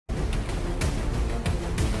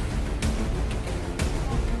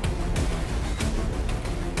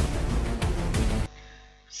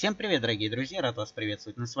Всем привет, дорогие друзья! Рад вас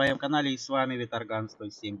приветствовать на своем канале, и с вами Виторган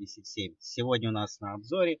 177. Сегодня у нас на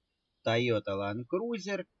обзоре Toyota Land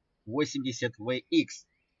Cruiser 80 VX.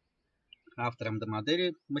 Автором до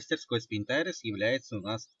модели мастерской Spin Tires является у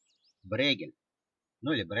нас Bregel.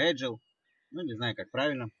 Ну или Bregel. Ну не знаю как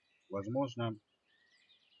правильно. Возможно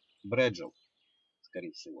Bregel,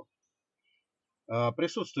 скорее всего.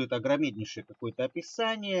 Присутствует огромнейшее какое-то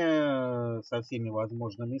описание со всеми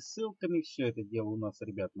возможными ссылками. Все это дело у нас,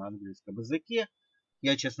 ребят, на английском языке.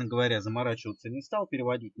 Я, честно говоря, заморачиваться не стал,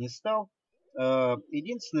 переводить не стал.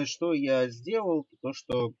 Единственное, что я сделал, то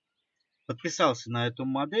что подписался на эту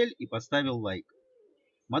модель и поставил лайк.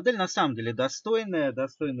 Модель на самом деле достойная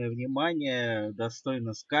внимания,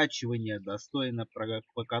 достойна скачивания, достойна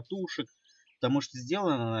покатушек, потому что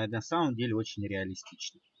сделана она на самом деле очень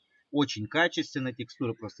реалистично. Очень качественно,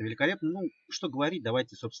 текстура просто великолепна. Ну, что говорить,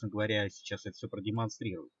 давайте, собственно говоря, сейчас это все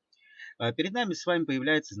продемонстрирую. Перед нами с вами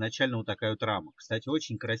появляется изначально вот такая вот рама. Кстати,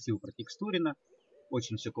 очень красиво протекстурено,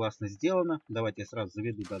 очень все классно сделано. Давайте я сразу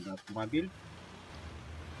заведу данный автомобиль.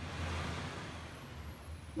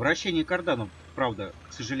 Вращение карданов, правда,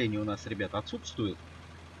 к сожалению, у нас, ребят, отсутствует.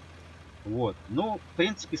 Вот. Но, в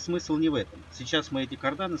принципе, смысл не в этом. Сейчас мы эти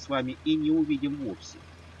карданы с вами и не увидим вовсе.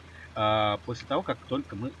 После того, как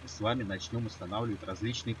только мы с вами начнем устанавливать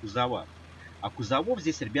различные кузова. А кузовов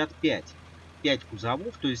здесь, ребят, 5. 5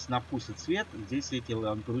 кузовов, то есть на вкус и цвет здесь эти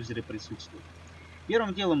Land Cruiser присутствуют.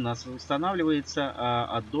 Первым делом у нас устанавливается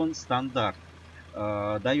аддон стандарт.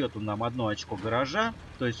 Дает он нам 1 очко гаража,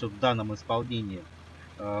 то есть вот в данном исполнении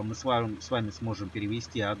мы с вами сможем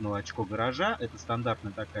перевести 1 очко гаража. Это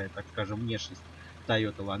стандартная такая, так скажем, внешность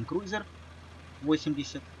Toyota Land Cruiser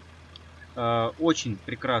 80. Очень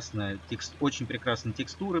прекрасная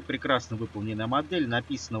текстура, прекрасно выполненная модель.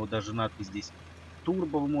 Написано вот даже надпись здесь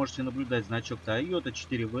Turbo, вы можете наблюдать, значок Toyota,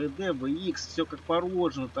 4WD, VX, все как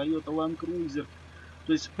положено, Toyota Land Cruiser.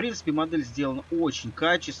 То есть, в принципе, модель сделана очень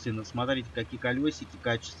качественно. Смотрите, какие колесики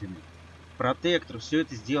качественные. Протектор, все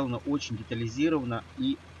это сделано очень детализированно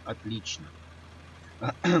и отлично.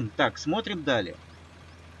 Так, смотрим далее.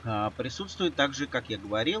 Присутствует также, как я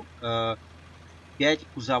говорил, 5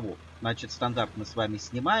 кузовов. Значит, стандарт мы с вами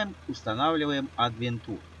снимаем, устанавливаем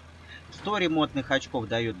Adventure. 100 ремонтных очков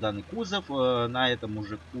дает данный кузов. На этом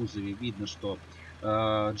уже кузове видно, что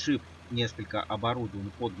джип несколько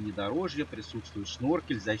оборудован под внедорожье. Присутствует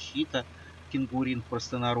шноркель, защита, кенгурин в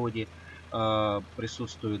простонародье.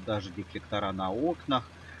 Присутствуют даже дефлектора на окнах.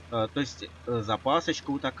 То есть запасочка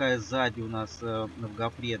вот такая сзади у нас в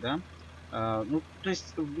гофре, да. Ну, то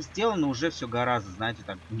есть сделано уже все гораздо, знаете,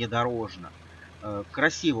 так, внедорожно.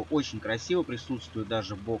 Красиво, очень красиво. Присутствует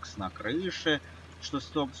даже бокс на крыше, что,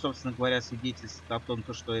 собственно говоря, свидетельствует о том,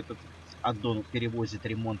 что этот аддон перевозит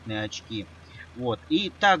ремонтные очки. Вот.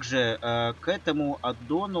 И также к этому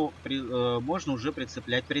аддону можно уже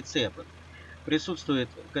прицеплять прицепы. Присутствует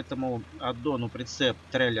к этому аддону прицеп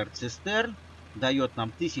трейлер-цистерн. Дает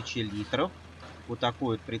нам 1000 литров. Вот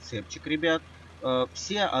такой вот прицепчик, ребят.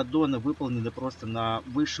 Все аддоны выполнены просто на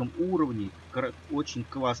высшем уровне, очень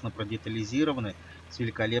классно продетализированы, с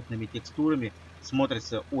великолепными текстурами,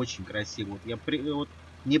 смотрится очень красиво. Я вот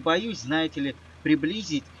не боюсь, знаете ли,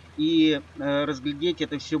 приблизить и разглядеть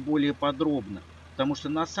это все более подробно, потому что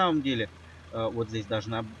на самом деле, вот здесь даже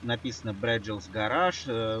написано Bregel's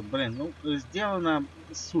Garage, блин, ну сделано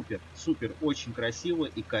супер, очень красиво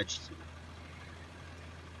и качественно.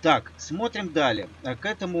 Так, смотрим далее. К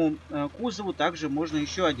этому кузову также можно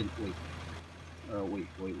еще один,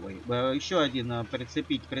 еще один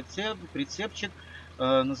прицепить прицепчик.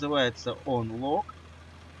 Называется On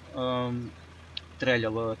Lock.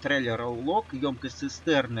 Трейлер лок. Емкость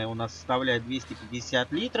цистерны у нас составляет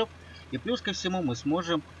 250 литров. И плюс ко всему мы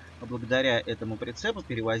сможем благодаря этому прицепу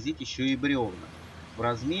перевозить еще и бревна в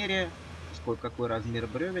размере. Какой размер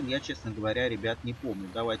бревен, я, честно говоря, ребят, не помню.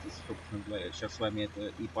 Давайте, собственно говоря, сейчас с вами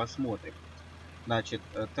это и посмотрим. Значит,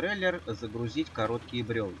 трейлер, загрузить короткие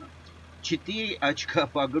бревна. 4 очка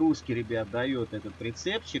погрузки, ребят, дает этот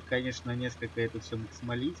прицепчик. Конечно, несколько это все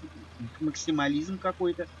максимализм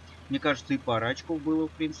какой-то. Мне кажется, и пара очков было,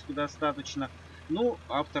 в принципе, достаточно. Ну,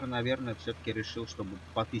 автор, наверное, все-таки решил, чтобы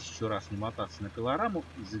по 1000 раз не мотаться на пилораму,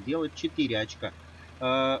 сделать 4 очка.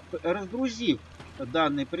 Разгрузив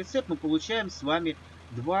данный прицеп, мы получаем с вами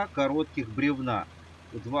 2 коротких бревна.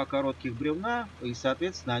 2 коротких бревна, и,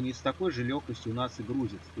 соответственно, они с такой же легкостью у нас и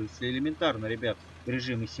грузятся. То есть элементарно, ребят, в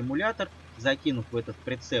режиме симулятор, закинув в этот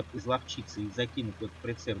прицеп, изловчиться и закинув в этот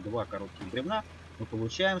прицеп 2 коротких бревна, мы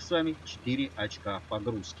получаем с вами 4 очка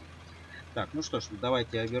погрузки. Так, ну что ж,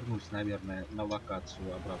 давайте я вернусь, наверное, на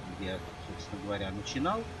локацию обратно, где я, собственно говоря,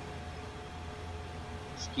 начинал.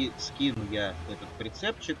 скину я этот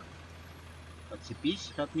прицепчик.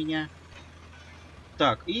 Отцепись от меня.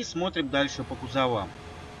 Так, и смотрим дальше по кузовам.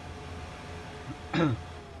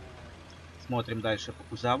 Смотрим дальше по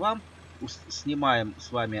кузовам. Снимаем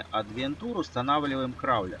с вами адвентур, устанавливаем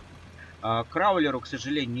краулер. К краулеру, к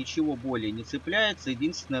сожалению, ничего более не цепляется.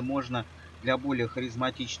 Единственное, можно для более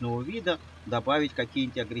харизматичного вида добавить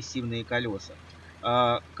какие-нибудь агрессивные колеса.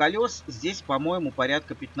 Колес здесь, по-моему,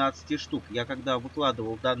 порядка 15 штук. Я когда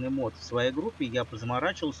выкладывал данный мод в своей группе, я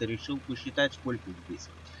позаморачивался, решил посчитать, сколько их здесь.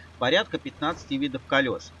 Порядка 15 видов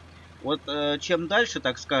колес. Вот чем дальше,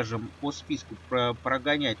 так скажем, по списку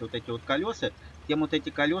прогонять вот эти вот колеса, тем вот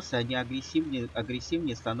эти колеса, они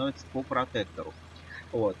агрессивнее становятся по протектору.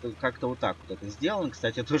 Вот, как-то вот так вот это сделано.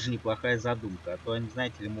 Кстати, тоже неплохая задумка. А то они,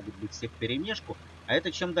 знаете ли, могут быть все вперемешку. А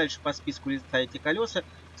это чем дальше по списку листаете колеса,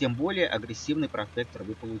 тем более агрессивный протектор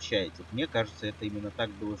вы получаете. Мне кажется, это именно так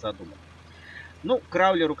было задумано. Ну, к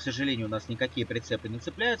краулеру, к сожалению, у нас никакие прицепы не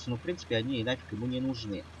цепляются, но, в принципе, они и нафиг ему не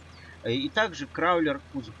нужны. И также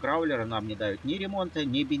кузов краулера нам не дают ни ремонта,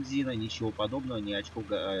 ни бензина, ничего подобного, ни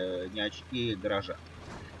очки гаража.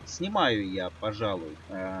 Снимаю я, пожалуй,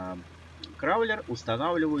 краулер,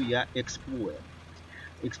 устанавливаю я эксплойер.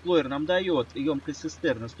 Эксплойер нам дает емкость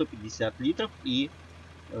цистерны 150 литров и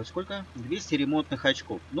сколько? 200 ремонтных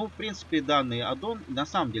очков. Ну, в принципе, данный аддон на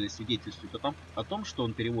самом деле свидетельствует о том, что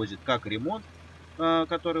он перевозит как ремонт,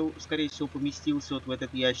 который, скорее всего, поместился вот в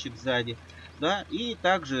этот ящик сзади, да, и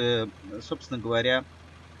также, собственно говоря,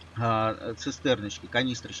 цистерночки,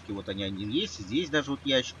 канистрочки, вот они есть, здесь даже вот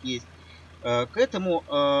ящик есть. К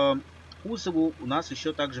этому кузову у нас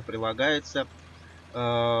еще также прилагается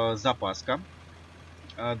запаска.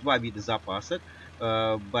 Два вида запасок.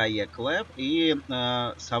 Bregel и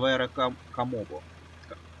Savera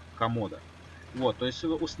Комода. Вот, то есть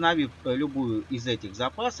установив любую из этих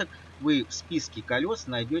запасок, вы в списке колес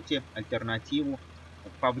найдете альтернативу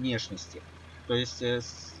по внешности. То есть,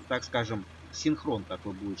 так скажем, синхрон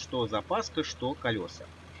такой будет, что запаска, что колеса.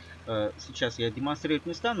 Сейчас я демонстрировать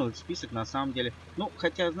не стану, список на самом деле, ну,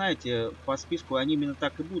 хотя, знаете, по списку они именно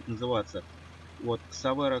так и будут называться. Вот,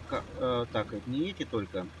 Savera, так, это не эти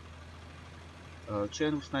только. Что я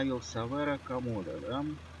установил? Savera Комода, да?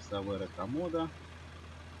 Savera Комода.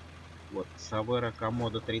 Вот, Savera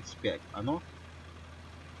Комода 35. Оно?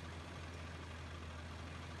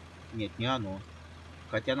 Нет, не оно.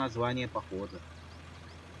 Хотя название похоже.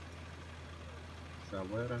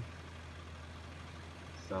 Savera.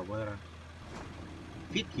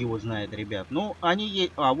 Фиг его знает, ребят. Ну, они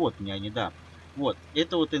есть... А, вот мне они, да. Вот,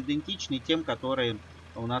 это вот идентичные тем, которые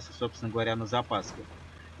у нас, собственно говоря, на запаске.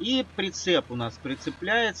 И прицеп у нас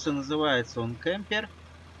прицепляется, называется он кемпер.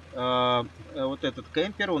 Вот этот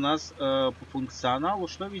кемпер у нас по функционалу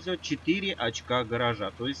что везет? 4 очка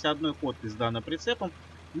гаража. То есть одной ходкой с данным прицепом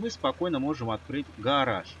мы спокойно можем открыть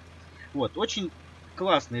гараж. Вот, очень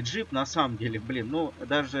классный джип, на самом деле, блин. Ну,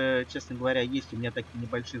 даже, честно говоря, есть у меня такие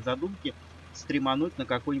небольшие задумки стримануть на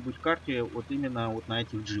какой-нибудь карте вот именно вот на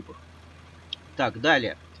этих джипах. Так,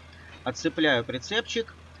 далее. Отцепляю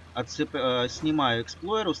прицепчик, снимаю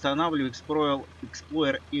эксплойер, устанавливаю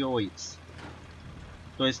эксплойер EOX.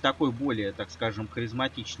 То есть такой более, так скажем,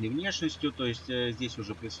 харизматичной внешностью. То есть здесь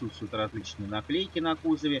уже присутствуют различные наклейки на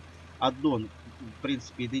кузове. Аддон, в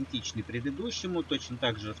принципе, идентичный предыдущему. Точно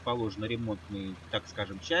так же расположены ремонтные, так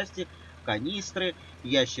скажем, части, канистры,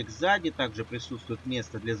 ящик сзади. Также присутствует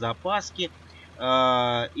место для запаски.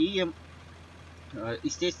 И,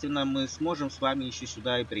 естественно, мы сможем с вами еще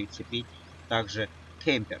сюда и прицепить также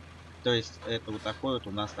кемпер. То есть это вот такой вот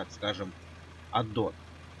у нас, так скажем, аддон.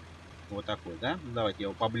 Вот такой, да? Давайте я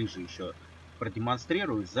его поближе еще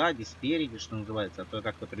продемонстрирую. Сзади, спереди, что называется. А то я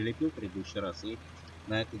как-то прилепил в предыдущий раз и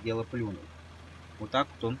на это дело плюнул. Вот так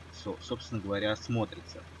вот он, собственно говоря,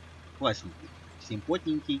 смотрится. Классненький,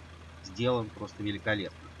 симпотненький, сделан просто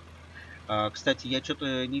великолепно. Кстати, я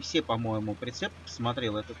что-то не все, по-моему, прицепы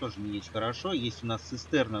посмотрел. Это тоже не есть хорошо. Есть у нас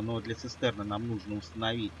цистерна, но для цистерны нам нужно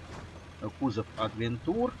установить кузов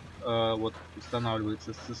Адвентур. Вот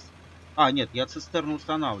устанавливается нет, я цистерну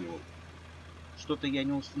устанавливал. Что-то я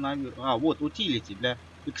не установил. Вот, utility для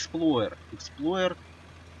Explorer. Explorer.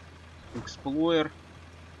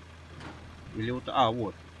 Или вот...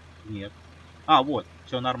 вот. Нет. Вот.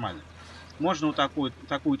 Все нормально. Можно вот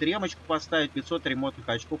такую ремочку поставить. 500 ремонтных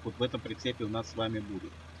очков вот в этом прицепе у нас с вами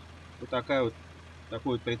будет. Вот такой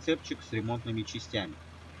вот прицепчик с ремонтными частями.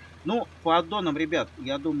 Ну, по аддонам, ребят,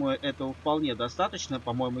 я думаю, этого вполне достаточно.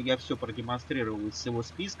 По-моему, я все продемонстрировал из всего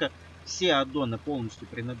списка. Все аддоны полностью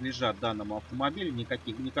принадлежат данному автомобилю.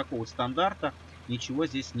 Никакого стандарта, ничего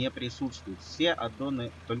здесь не присутствует. Все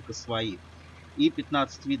аддоны только свои. И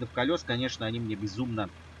 15 видов колес, конечно, они мне безумно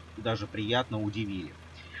даже приятно удивили.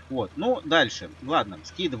 Вот, ну, дальше. Ладно,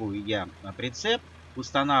 скидываю я на прицеп,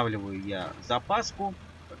 устанавливаю я запаску.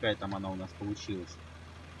 Какая там она у нас получилась?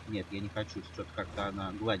 Нет, я не хочу, что-то как-то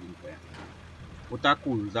она гладенькая. Вот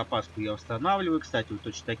такую запаску я устанавливаю. Кстати, вот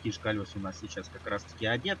точно такие же колеса у нас сейчас как раз-таки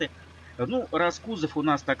одеты. Ну, раз кузов у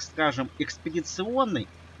нас, так скажем, экспедиционный,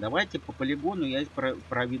 давайте по полигону я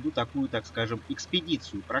проведу такую, так скажем,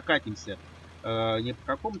 экспедицию. Прокатимся не по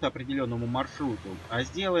какому-то определенному маршруту, а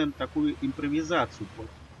сделаем такую импровизацию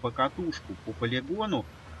по катушку, по полигону.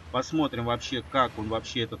 Посмотрим вообще, как он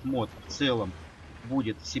вообще, этот мод в целом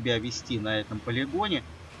будет себя вести на этом полигоне.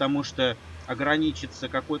 Потому что ограничиться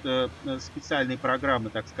какой-то специальной программой,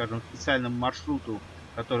 так скажем, специальному маршруту,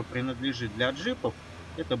 который принадлежит для джипов,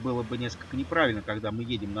 это было бы несколько неправильно, когда мы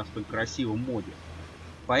едем на столь красивом моде.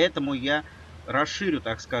 Поэтому я расширю,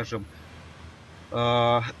 так скажем,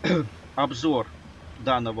 обзор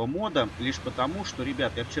данного мода лишь потому, что,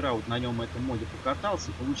 ребят, я вчера вот на нем этом моде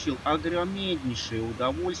покатался, получил огромнейшее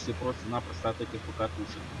удовольствие просто-напросто от этих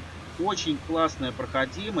покатушек. Очень классная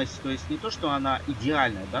проходимость, то есть не то, что она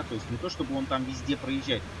идеальная, да, то есть не то, чтобы он там везде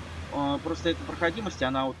проезжает, просто эта проходимость,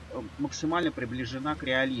 она вот максимально приближена к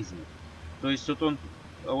реализму. То есть вот он,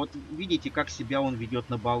 вот видите, как себя он ведет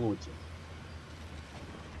на болоте.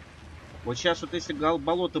 Вот сейчас вот если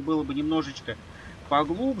болото было бы немножечко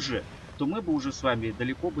поглубже, то мы бы уже с вами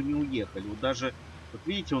далеко бы не уехали. Вот даже, вот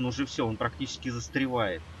видите, он уже все, он практически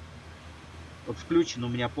застревает. Вот включен у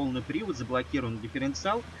меня полный привод, заблокирован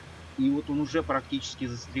дифференциал, и вот он уже практически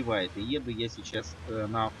застревает. И еду я сейчас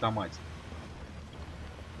на автомате.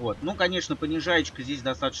 Вот. Ну, конечно, понижаечка здесь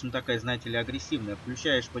достаточно такая, знаете ли, агрессивная.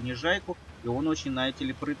 Включаешь понижайку, и он очень, знаете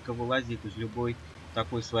ли, прытко вылазит из любой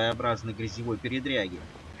такой своеобразной грязевой передряги.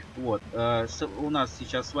 Вот. У нас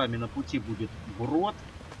сейчас с вами на пути будет брод,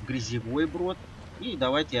 грязевой брод. И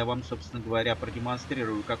давайте я вам, собственно говоря,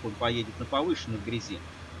 продемонстрирую, как он поедет на повышенной грязи.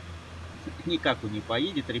 Никак он не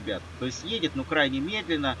поедет, ребят. То есть едет, но крайне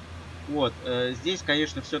медленно. Вот. Здесь,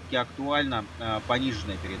 конечно, все-таки актуальна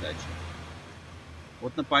пониженная передача.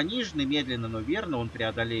 Вот на пониженной, медленно, но верно, он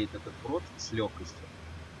преодолеет этот брод с легкостью.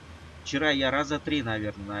 Вчера я раза 3,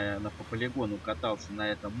 наверное, по полигону катался на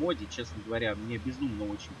этом моде. Честно говоря, мне безумно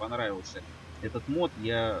очень понравился этот мод.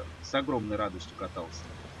 Я с огромной радостью катался.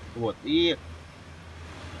 Вот. И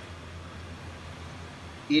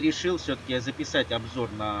решил все-таки записать обзор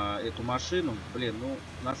на эту машину. Блин, ну,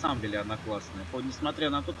 на самом деле она классная. Несмотря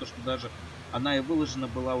на то, что даже она и выложена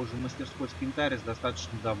была уже в мастерской Спинтарис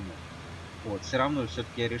достаточно давно. Вот, все равно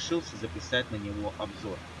все-таки я решился записать на него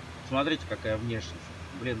обзор. Смотрите, какая внешность.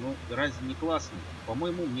 Блин, ну разве не классный? По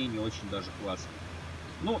моему мнению, очень даже классный.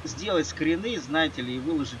 Ну, сделать скрины, знаете ли, и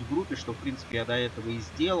выложить в группе, что, в принципе, я до этого и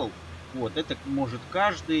сделал. Вот, это может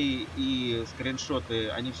каждый, и скриншоты,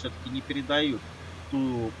 они все-таки не передают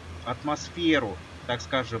ту атмосферу, так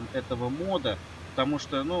скажем, этого мода. Потому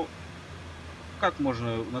что, ну, как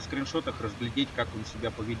можно на скриншотах разглядеть, как он себя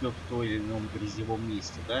поведет в том или ином грязевом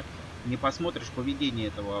месте, да? Не посмотришь поведение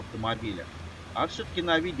этого автомобиля. А все-таки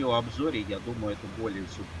на видеообзоре, я думаю, это более,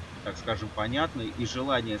 так скажем, понятно. И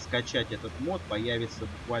желание скачать этот мод появится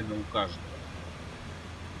буквально у каждого.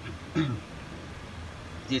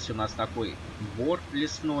 Здесь у нас такой двор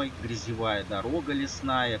лесной, грязевая дорога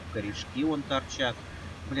лесная, корешки вон торчат.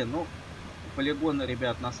 Блин, ну, полигон,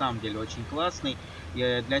 ребят, на самом деле очень классный.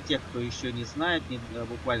 И для тех, кто еще не знает,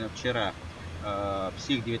 буквально вчера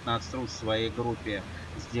Псих 19.ру в своей группе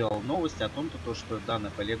сделал новость о том, что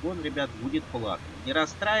данный полигон, ребят, будет платный. Не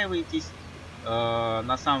расстраивайтесь,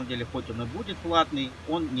 на самом деле, хоть он и будет платный,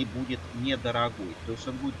 он не будет недорогой. То есть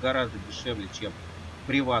он будет гораздо дешевле, чем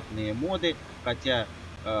приватные моды, хотя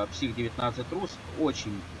Псих 19.ру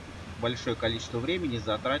очень большое количество времени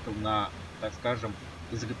затратил на, так скажем,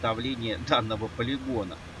 изготовление данного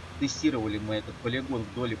полигона. Тестировали мы этот полигон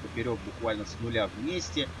вдоль и поперек буквально с нуля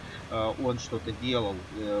вместе. Он что-то делал,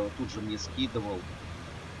 тут же мне скидывал.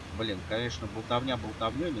 Блин, конечно, болтовня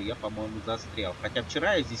болтовней, но я, по-моему, застрял. Хотя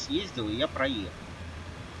вчера я здесь ездил, и я проехал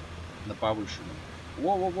на повышенном.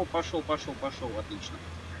 Во-во-во, пошел, отлично.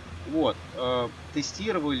 Вот,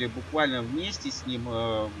 тестировали буквально вместе с ним.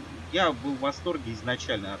 Я был в восторге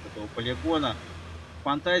изначально от этого полигона.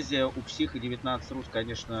 Фантазия у Психа 19.ру,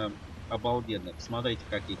 конечно, обалденная. Посмотрите,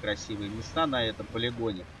 какие красивые места на этом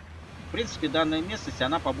полигоне. В принципе, данная местность,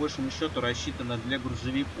 она по большему счету рассчитана для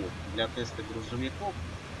грузовиков. Для теста грузовиков.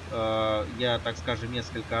 Я, так скажем,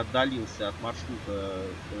 несколько отдалился от маршрута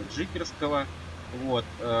джиперского. Вот.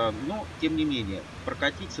 Но, тем не менее,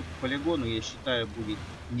 прокатиться по полигону, я считаю, будет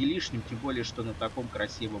не лишним. Тем более, что на таком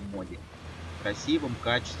красивом моде. Красивом,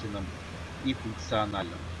 качественном и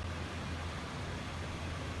функциональном.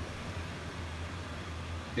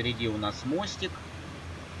 Впереди у нас мостик.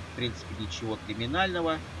 В принципе, ничего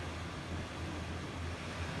криминального.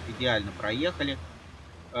 Идеально проехали.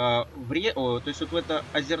 То есть вот в это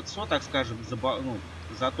озерцо, так скажем,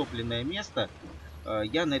 затопленное место,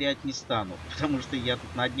 я нырять не стану. Потому что я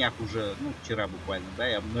тут на днях уже, ну, вчера буквально, да,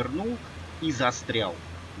 я нырнул и застрял.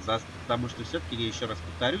 Потому что все-таки, я еще раз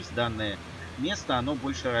повторюсь, данное место, оно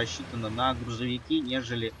больше рассчитано на грузовики,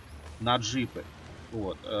 нежели на джипы.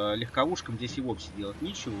 Вот. Легковушкам здесь и вовсе делать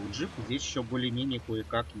нечего. У джипы здесь еще более-менее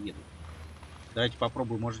кое-как едут. Давайте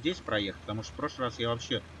попробуем, может, здесь проехать. Потому что в прошлый раз я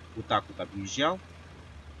вообще вот так вот объезжал.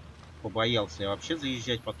 Побоялся я вообще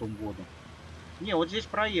заезжать потом в воду. Не, вот здесь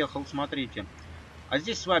проехал, смотрите. А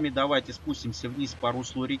здесь с вами давайте спустимся вниз по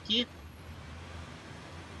руслу реки.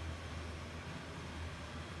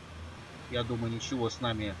 Я думаю, ничего с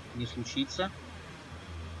нами не случится.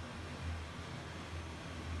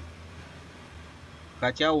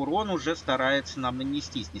 Хотя урон уже старается нам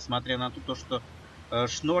нанестись. Несмотря на то, что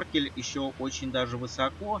шноркель еще очень даже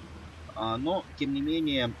высоко. Но, тем не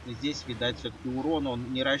менее, здесь, видать, все-таки урон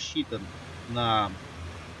он не рассчитан на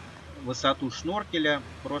высоту шноркеля.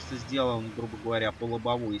 Просто сделан, грубо говоря,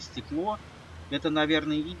 полобовое стекло. Это,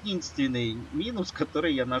 наверное, единственный минус,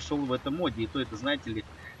 который я нашел в этом моде. И то это, знаете ли,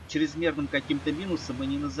 чрезмерным каким-то минусом и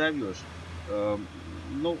не назовешь.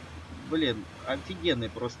 Ну, блин, офигенный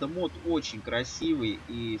просто мод. Очень красивый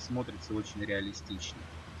и смотрится очень реалистично.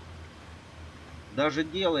 Даже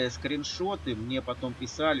делая скриншоты, мне потом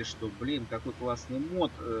писали, что, блин, какой классный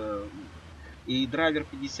мод. И драйвер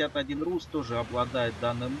 51 Rus тоже обладает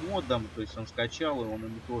данным модом. То есть он скачал, и он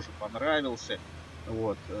ему тоже понравился.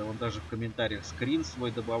 Вот. Он даже в комментариях скрин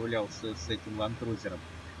свой добавлял с этим ландкрузером.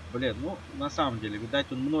 Блин, ну, на самом деле,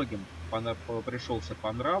 видать, он многим пришелся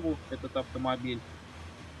по нраву, этот автомобиль.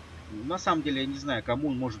 На самом деле, я не знаю, кому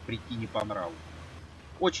он может прийти не по нраву.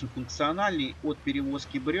 Очень функциональный, от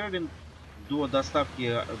перевозки бревен до доставки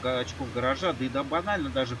очков гаража, да и да банально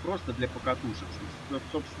даже просто для покатушек.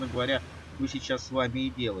 Собственно говоря, мы сейчас с вами и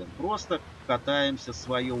делаем. Просто катаемся в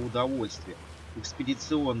свое удовольствие.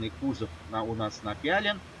 Экспедиционный кузов у нас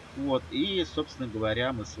напялен. Вот, и, собственно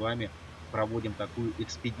говоря, мы с вами проводим такую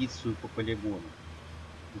экспедицию по полигону.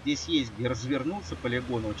 Здесь есть где развернуться,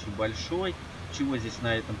 полигон очень большой. Чего здесь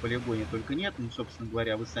на этом полигоне только нет. Ну, собственно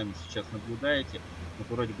говоря, вы сами сейчас наблюдаете. Вот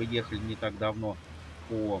вроде бы ехали не так давно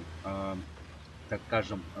по, так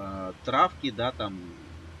скажем, травке, да, там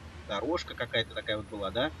дорожка какая-то такая вот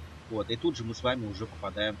была, да. Вот, и тут же мы с вами уже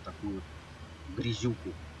попадаем в такую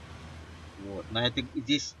грязюку. Вот.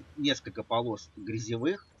 Здесь несколько полос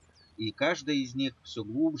грязевых, и каждая из них все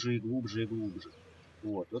глубже и глубже и глубже.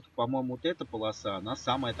 Вот, по-моему, вот эта полоса, она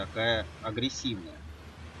самая такая агрессивная.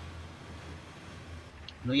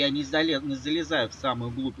 Но я не залезаю в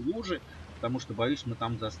самую глубь лужи, потому что боюсь, мы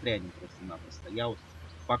там застрянем просто-напросто. Я вот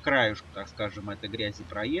по краешку, так скажем, этой грязи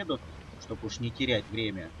проеду, чтобы уж не терять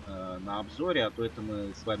время на обзоре, а то это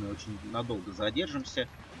мы с вами очень надолго задержимся.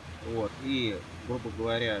 Вот, и, грубо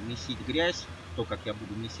говоря, месить грязь, то, как я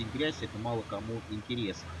буду месить грязь, это мало кому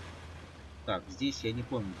интересно. Так, здесь я не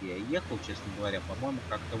помню, где я ехал, честно говоря, по-моему,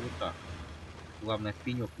 как-то вот так. Главное, в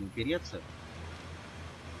пенек не упереться.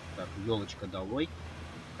 Так, елочка долой.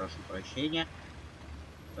 Прошу прощения.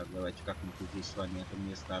 Так, давайте как-нибудь здесь с вами это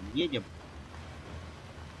место объедем.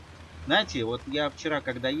 Знаете, вот я вчера,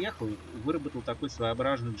 когда ехал, выработал такой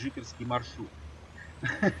своеобразный джиперский маршрут.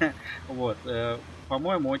 Вот.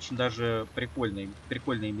 По-моему, очень даже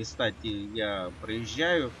прикольные места я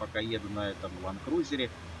проезжаю, пока еду на этом ландкрузере.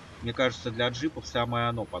 Мне кажется, для джипов самое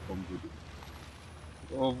оно потом будет.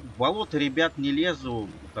 В болото, ребят, не лезу,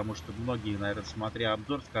 потому что многие, наверное, смотря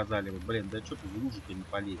обзор, сказали, вот, блин, да что ты в лужу-то не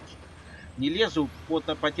полезешь. Не лезу по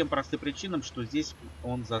тем простым причинам, что здесь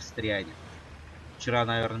он застрянет. Вчера,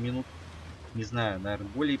 наверное, минут, не знаю, наверное,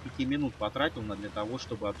 более 5 минут потратил для того,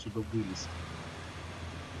 чтобы отсюда вылезти.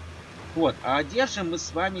 Вот, а держим мы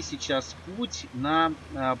с вами сейчас путь на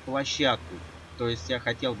площадку. То есть я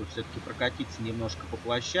хотел бы все-таки прокатиться немножко по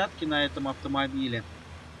площадке на этом автомобиле.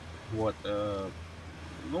 Вот,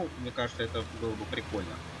 ну, мне кажется, это было бы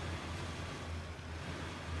прикольно.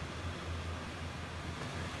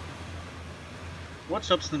 Вот,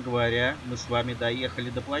 собственно говоря, мы с вами доехали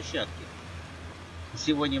до площадки.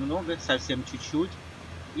 Всего немного, совсем чуть-чуть.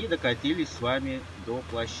 И докатились с вами до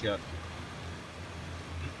площадки.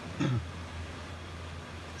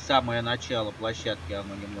 Самое начало площадки,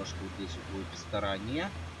 оно немножко вот здесь вот будет в стороне.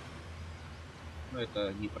 Но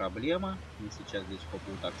это не проблема. Мы сейчас здесь вот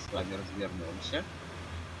так с вами развернемся.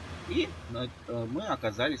 И мы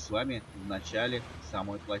оказались с вами в начале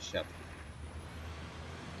самой площадки.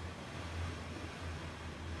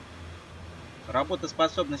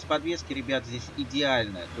 Работоспособность подвески, ребят, здесь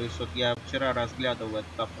идеальная. То есть вот я вчера разглядывал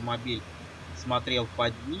этот автомобиль, смотрел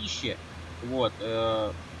под днище. Вот.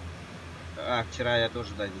 Вчера я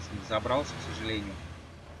тоже, да, здесь не забрался, к сожалению.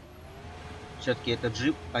 Все-таки это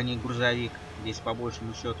джип, а не грузовик. Здесь, по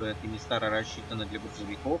большему счету, это места рассчитаны для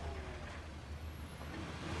грузовиков.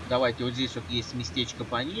 Давайте, вот здесь вот есть местечко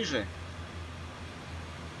пониже.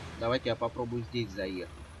 Давайте я попробую здесь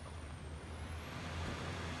заехать.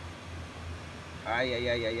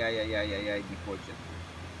 Ай-яй-яй-яй-яй-яй-яй-яй, не хочет.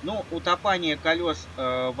 Ну, утопание колес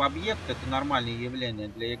в объект — это нормальное явление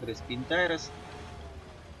для игры Spin Tires.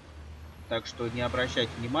 Так что не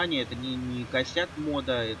обращайте внимания, это не косяк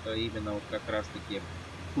мода, это именно вот как раз таки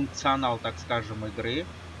функционал, так скажем, игры.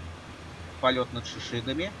 Полет над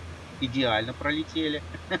шишигами. Идеально пролетели.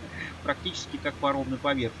 Практически как по ровной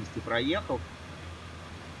поверхности проехал.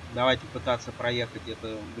 Давайте пытаться проехать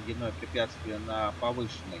это водяное препятствие на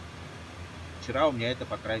повышенной. Вчера у меня это,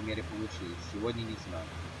 по крайней мере, получилось. Сегодня не знаю.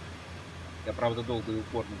 Я, правда, долго и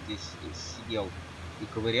упорно здесь сидел и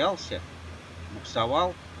ковырялся,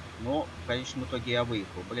 буксовал. Но в конечном итоге я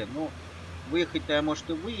выехал. Блин, ну, выехать-то я, может,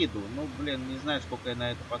 и выеду. Но, блин, не знаю, сколько я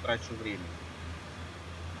на это потрачу времени.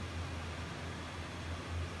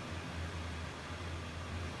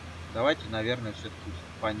 Давайте, наверное, все-таки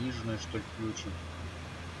пониженную, что ли, включим.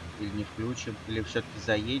 Или не включим. Или все-таки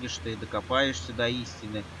заедешь ты, докопаешься до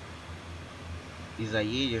истины. И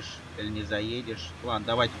заедешь, или не заедешь. Ладно,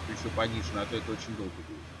 давайте включу пониженную, а то это очень долго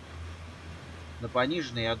будет. На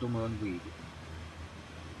пониженной, я думаю, он выйдет.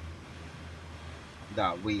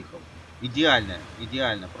 Да, выехал. Идеально,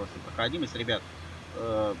 идеально просто проходимость, ребят.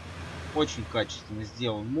 Очень качественно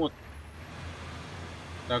сделан мод.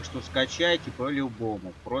 Так что скачайте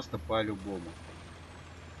по-любому, просто по-любому.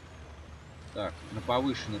 Так, на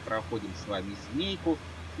повышенной проходим с вами змейку.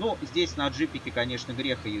 Ну, здесь на джипике, конечно,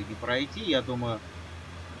 грех ее не пройти. Я думаю,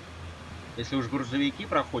 если уж грузовики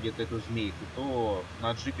проходят эту змейку, то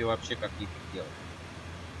на джипе вообще как нифиг делать.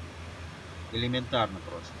 Элементарно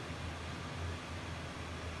просто.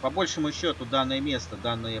 По большему счету, данное место,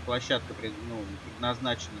 данная площадка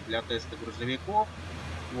предназначена для теста грузовиков.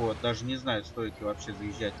 Вот, даже не знаю, стоит ли вообще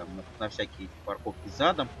заезжать там на всякие парковки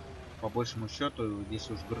задом. По большему счету, здесь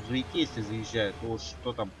уж грузовики, если заезжают, то уж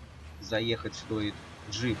что там заехать стоит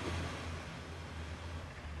джипу.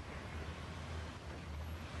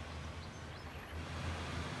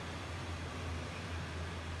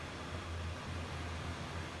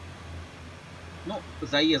 Ну,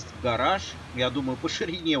 заезд в гараж, я думаю, по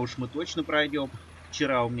ширине уж мы точно пройдем.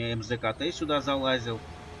 Вчера у меня МЗКТ сюда залазил.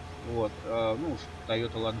 Вот, ну уж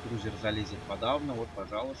Toyota Land Cruiser залезет подавно, вот,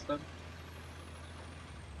 пожалуйста.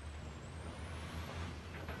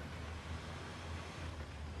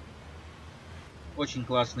 Очень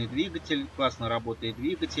классный двигатель, классно работает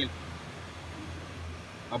двигатель.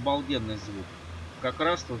 Обалденный звук. Как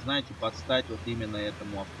раз, вы знаете, под стать вот именно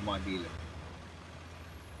этому автомобилю.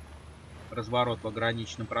 Разворот в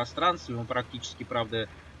ограниченном пространстве. Мы практически, правда,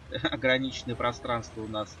 ограниченное пространство у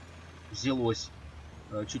нас взялось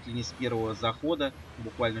чуть ли не с первого захода.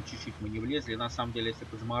 Буквально чуть-чуть мы не влезли. На самом деле, если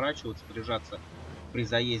позаморачиваться, прижаться при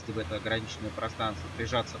заезде в это ограниченное пространство,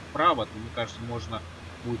 прижаться вправо, то, мне кажется, можно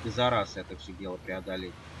будет и за раз это все дело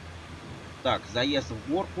преодолеть. Так, заезд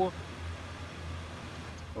в горку.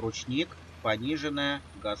 Ручник. Пониженная.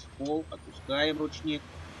 Газ в пол. Отпускаем ручник.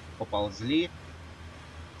 Поползли.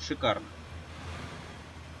 Шикарно.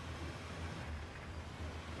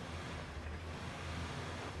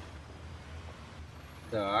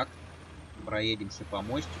 Так. Проедемся по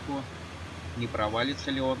мостику. Не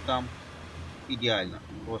провалится ли он там? Идеально.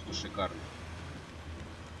 Просто шикарно.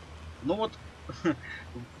 Ну вот,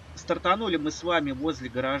 стартанули мы с вами возле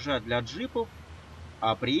гаража для джипов,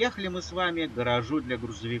 а приехали мы с вами к гаражу для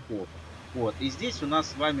грузовиков. Вот, и здесь у нас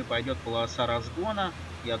с вами пойдет полоса разгона.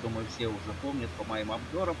 Я думаю, все уже помнят по моим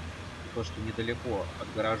обзорам, то, что недалеко от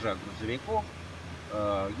гаража грузовиков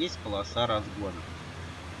есть полоса разгона.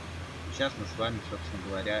 Сейчас мы с вами, собственно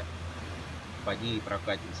говоря, по ней и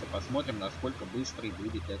прокатимся. Посмотрим, насколько быстрый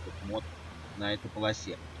будет этот мод на этой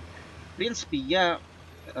полосе. В принципе, я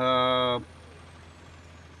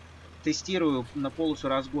тестирую на полосу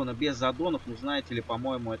разгона без задонов, но, знаете ли,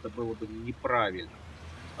 по-моему, это было бы неправильно.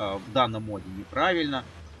 В данном моде неправильно.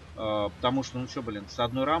 Потому что, ну что, блин, с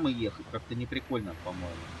одной рамой ехать как-то не прикольно,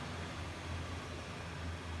 по-моему.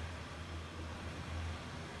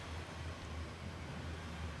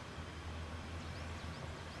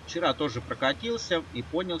 Вчера тоже прокатился и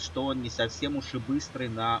понял, что он не совсем уж и быстрый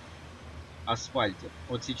на асфальте.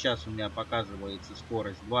 Вот сейчас у меня показывается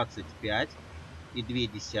скорость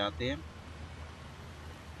 25,2.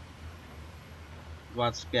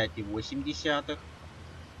 25,8.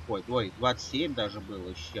 Ой, 27 даже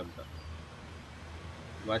было с чем-то.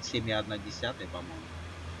 27,1, по-моему.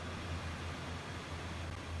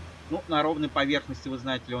 Ну, на ровной поверхности, вы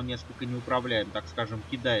знаете ли, он несколько неуправляем, так скажем,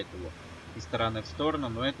 кидает его из стороны в сторону,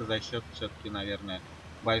 но это за счет все-таки, наверное,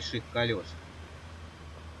 больших колес.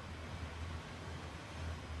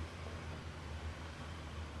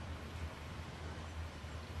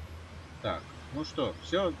 Так, ну что,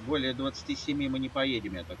 все, более 27 мы не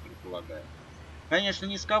поедем, я так предполагаю. Конечно,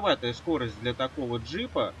 низковатая скорость для такого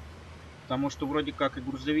джипа, потому что вроде как и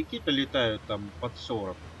грузовики-то летают там под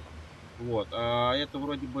 40. Вот, а это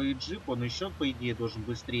вроде бы и джип, он еще, по идее, должен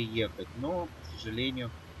быстрее ехать, но, к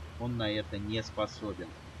сожалению, он на это не способен.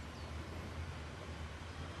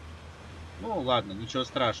 Ну, ладно, ничего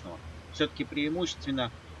страшного. Все-таки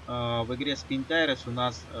преимущественно в игре Spin Tires у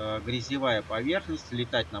нас грязевая поверхность,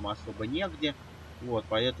 летать нам особо негде. Вот,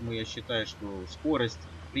 поэтому я считаю, что скорость,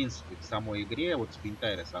 в принципе, в самой игре, вот Spin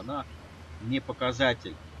Tires, она не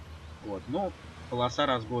показатель. Вот, но полоса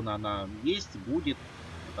разгона она есть, будет,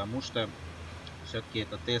 потому что все-таки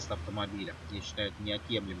это тест автомобиля. Я считаю, это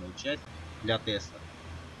неотъемлемая часть для теста.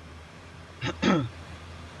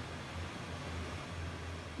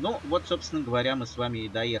 Ну, вот, собственно говоря, мы с вами и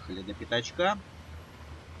доехали до пятачка,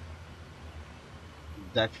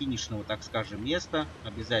 до финишного, так скажем, места.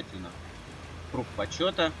 Обязательно круг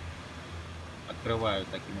почета. Открываю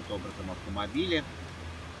таким вот образом автомобили.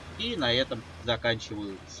 И на этом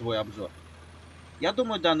заканчиваю свой обзор. Я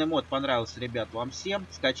думаю, данный мод понравился, ребят, вам всем.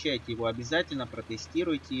 Скачайте его обязательно,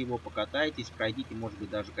 протестируйте его, покатайтесь, пройдите, может быть,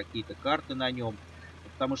 даже какие-то карты на нем.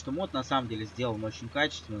 Потому что мод на самом деле сделан очень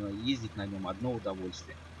качественно, ездить на нем одно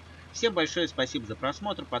удовольствие. Всем большое спасибо за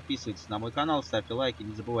просмотр, подписывайтесь на мой канал, ставьте лайки,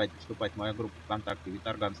 не забывайте вступать в мою группу ВКонтакте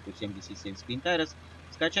Виторган 177 Screen.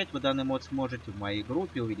 Скачать вы данный мод сможете в моей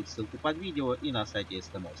группе, увидев ссылку под видео и на сайте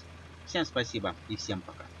STMOS. Всем спасибо и всем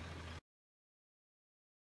пока.